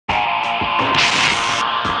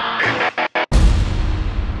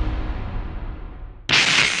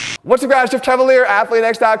What's up guys, Jeff Chevalier,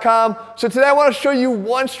 AthleanX.com. So today I want to show you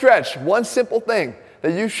one stretch, one simple thing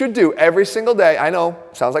that you should do every single day. I know,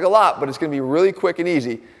 sounds like a lot, but it's going to be really quick and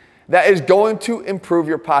easy. That is going to improve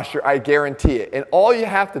your posture, I guarantee it. And all you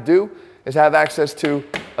have to do is have access to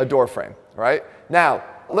a door frame, right? Now,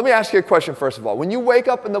 let me ask you a question first of all. When you wake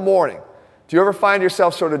up in the morning, do you ever find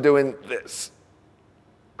yourself sort of doing this,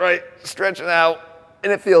 right? Stretching out,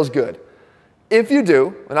 and it feels good. If you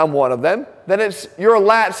do, and I'm one of them, then it's your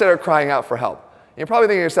lats that are crying out for help. And you're probably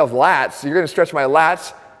thinking to yourself, lats? You're going to stretch my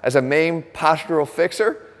lats as a main postural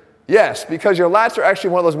fixer? Yes, because your lats are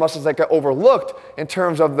actually one of those muscles that get overlooked in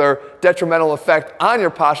terms of their detrimental effect on your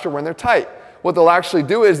posture when they're tight. What they'll actually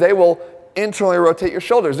do is they will internally rotate your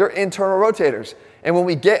shoulders. They're internal rotators. And when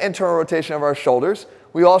we get internal rotation of our shoulders,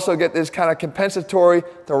 we also get this kind of compensatory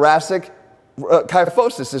thoracic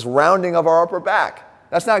kyphosis, this rounding of our upper back.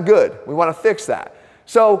 That's not good. We want to fix that.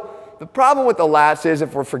 So the problem with the lats is,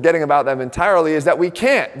 if we're forgetting about them entirely, is that we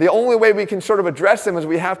can't. The only way we can sort of address them is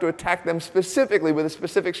we have to attack them specifically with a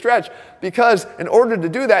specific stretch, because in order to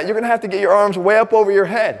do that, you're going to have to get your arms way up over your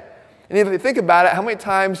head. And if you think about it, how many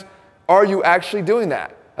times are you actually doing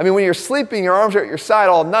that? I mean, when you're sleeping, your arms are at your side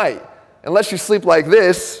all night. Unless you sleep like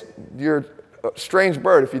this, you're a strange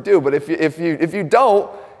bird if you do. But if you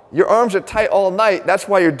don't, your arms are tight all night. That's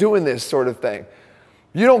why you're doing this sort of thing.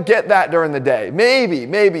 You don't get that during the day.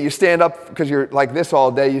 Maybe you stand up because you're like this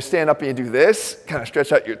all day. You stand up and you do this, kind of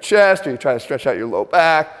stretch out your chest, or you try to stretch out your low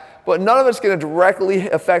back. But none of it's going to directly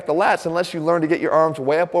affect the lats unless you learn to get your arms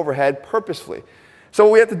way up overhead purposefully. So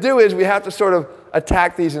what we have to do is we have to sort of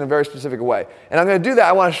attack these in a very specific way. And I'm going to do that.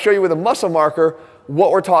 I want to show you with a muscle marker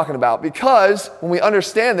what we're talking about, because when we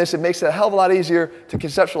understand this, it makes it a hell of a lot easier to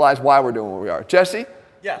conceptualize why we're doing what we are. Jesse?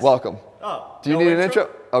 Yes. Welcome. Oh, do you need an intro?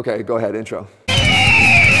 Okay, go ahead, intro.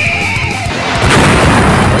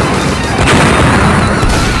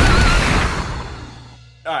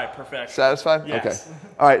 All right, perfect. Satisfied? Yes. Okay.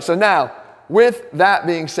 All right, so now, with that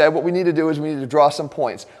being said, what we need to do is we need to draw some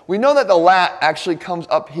points. We know that the lat actually comes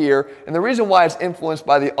up here, and the reason why it's influenced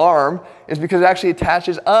by the arm is because it actually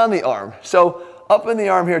attaches on the arm. So up in the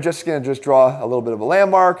arm here, just going to just draw a little bit of a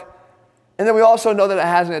landmark. And then we also know that it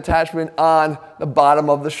has an attachment on the bottom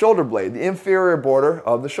of the shoulder blade, the inferior border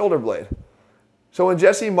of the shoulder blade. So when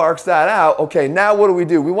Jesse marks that out, okay, now what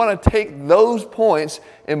do? We want to take those points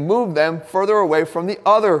and move them further away from the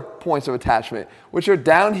other points of attachment, which are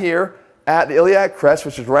down here at the iliac crest,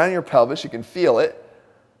 which is right on your pelvis. You can feel it.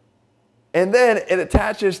 And then it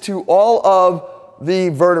attaches to all of the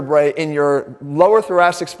vertebrae in your lower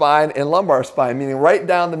thoracic spine and lumbar spine, meaning right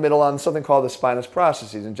down the middle on something called the spinous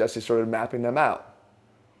processes, and Jesse started mapping them out.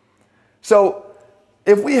 So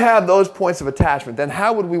if we have those points of attachment, then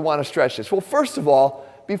how would we want to stretch this? Well, first of all,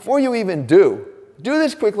 before you even do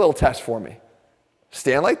this quick little test for me.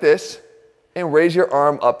 Stand like this and raise your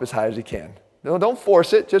arm up as high as you can. No, don't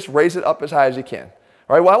force it, just raise it up as high as you can.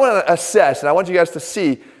 All right, well, I want to assess, and I want you guys to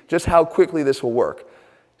see just how quickly this will work.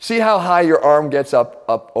 See how high your arm gets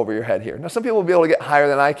up over your head here. Now, some people will be able to get higher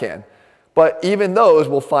than I can, but even those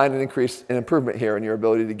will find an improvement here in your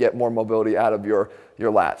ability to get more mobility out of your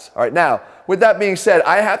lats. All right, now, with that being said,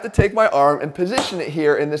 I have to take my arm and position it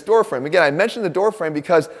here in this door frame. Again, I mentioned the door frame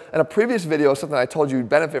because in a previous video, something I told you you'd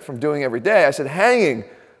benefit from doing every day, I said hanging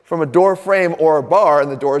from a door frame or a bar, and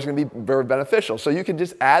the door is going to be very beneficial. So you can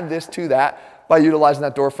just add this to that by utilizing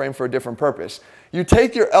that door frame for a different purpose. You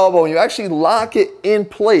take your elbow and you actually lock it in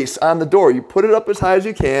place on the door. You put it up as high as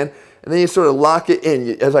you can, and then you sort of lock it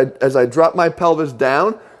in. As I drop my pelvis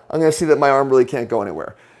down, I'm going to see that my arm really can't go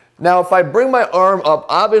anywhere. Now, if I bring my arm up,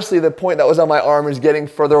 obviously the point that was on my arm is getting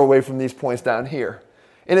further away from these points down here.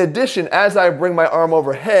 In addition, as I bring my arm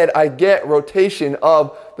overhead, I get rotation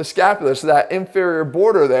of the scapula, so that inferior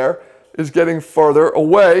border there is getting further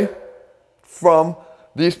away from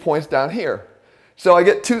these points down here. So I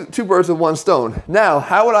get two birds with one stone. Now,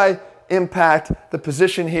 how would I impact the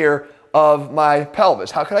position here of my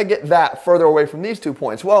pelvis? How can I get that further away from these 2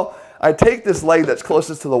 points? Well, I take this leg that's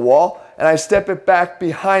closest to the wall and I step it back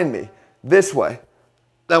behind me this way.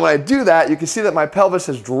 Now when I do that, you can see that my pelvis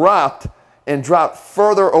has dropped and dropped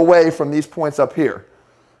further away from these points up here.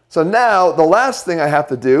 So now the last thing I have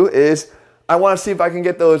to do is I want to see if I can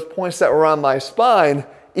get those points that were on my spine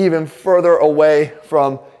even further away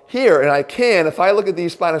from here. And I can, if I look at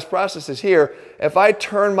these spinous processes here, if I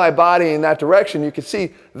turn my body in that direction, you can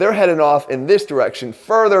see they're heading off in this direction,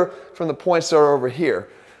 further from the points that are over here.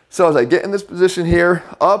 So as I get in this position here,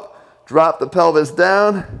 up, drop the pelvis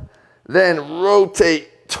down, then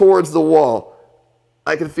rotate towards the wall.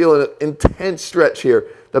 I can feel an intense stretch here,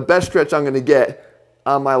 the best stretch I'm going to get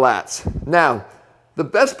on my lats. Now, the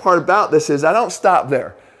best part about this is I don't stop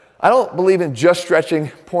there. I don't believe in just stretching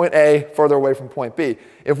point A further away from point B.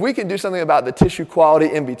 If we can do something about the tissue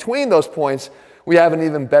quality in between those points, we have an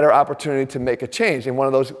even better opportunity to make a change in one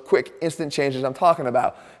of those quick, instant changes I'm talking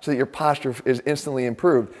about so that your posture is instantly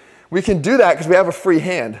improved. We can do that because we have a free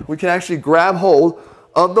hand. We can actually grab hold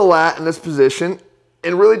of the lat in this position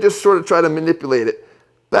and really just sort of try to manipulate it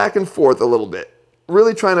back and forth a little bit.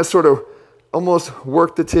 Really trying to sort of almost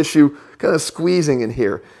work the tissue, kind of squeezing in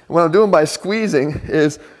here. And what I'm doing by squeezing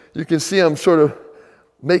is, you can see I'm sort of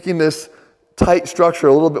making this tight structure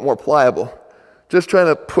a little bit more pliable. Just trying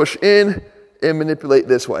to push in and manipulate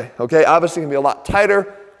this way, okay? Obviously it can be a lot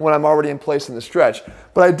tighter when I'm already in place in the stretch.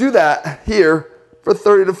 But I do that here for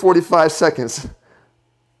 30 to 45 seconds.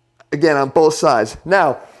 Again, on both sides.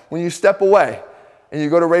 Now, when you step away and you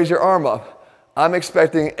go to raise your arm up, I'm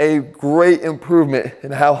expecting a great improvement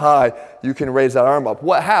in how high you can raise that arm up.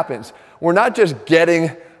 What happens? We're not just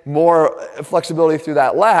getting more flexibility through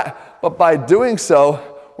that lat, but by doing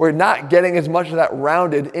so, we're not getting as much of that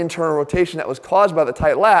rounded internal rotation that was caused by the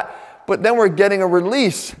tight lat, but then we're getting a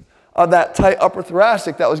release of that tight upper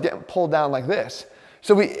thoracic that was getting pulled down like this.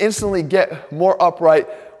 So we instantly get more upright,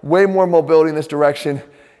 way more mobility in this direction,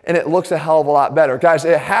 and it looks a hell of a lot better. Guys,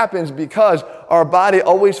 it happens because our body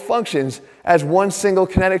always functions as one single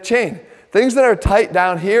kinetic chain. Things that are tight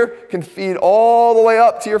down here can feed all the way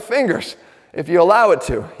up to your fingers if you allow it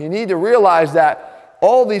to. You need to realize that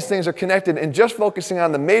all these things are connected, and just focusing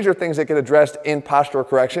on the major things that get addressed in postural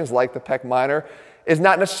corrections, like the pec minor, is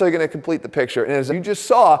not necessarily going to complete the picture. And as you just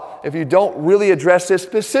saw, if you don't really address this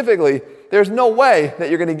specifically, there's no way that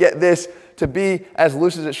you're going to get this to be as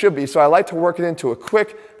loose as it should be. So I like to work it into a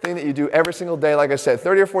quick thing that you do every single day. Like I said,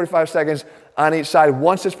 30 or 45 seconds on each side.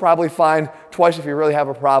 Once is probably fine, twice if you really have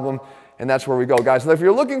a problem, and that's where we go, guys. So if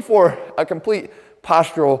you're looking for a complete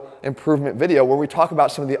postural improvement video where we talk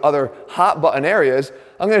about some of the other hot button areas,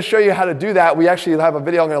 I'm going to show you how to do that. We actually have a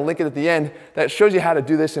video, I'm going to link it at the end, that shows you how to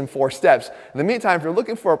do this in 4 steps. In the meantime, if you're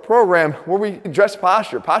looking for a program where we address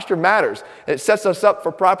posture, posture matters. It sets us up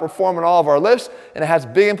for proper form in all of our lifts, and it has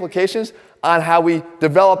big implications on how we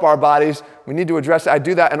develop our bodies. We need to address it. I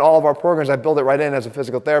do that in all of our programs. I build it right in as a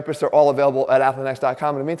physical therapist. They're all available at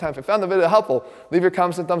athleanx.com. In the meantime, if you found the video helpful, leave your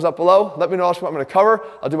comments and thumbs up below. Let me know what you want me to cover.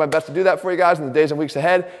 I'll do my best to do that for you guys in the days and weeks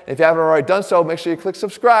ahead. And if you haven't already done so, make sure you click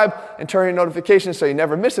subscribe and turn on your notifications so you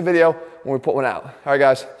never miss a video when we put one out. All right,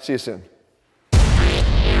 guys, see you soon.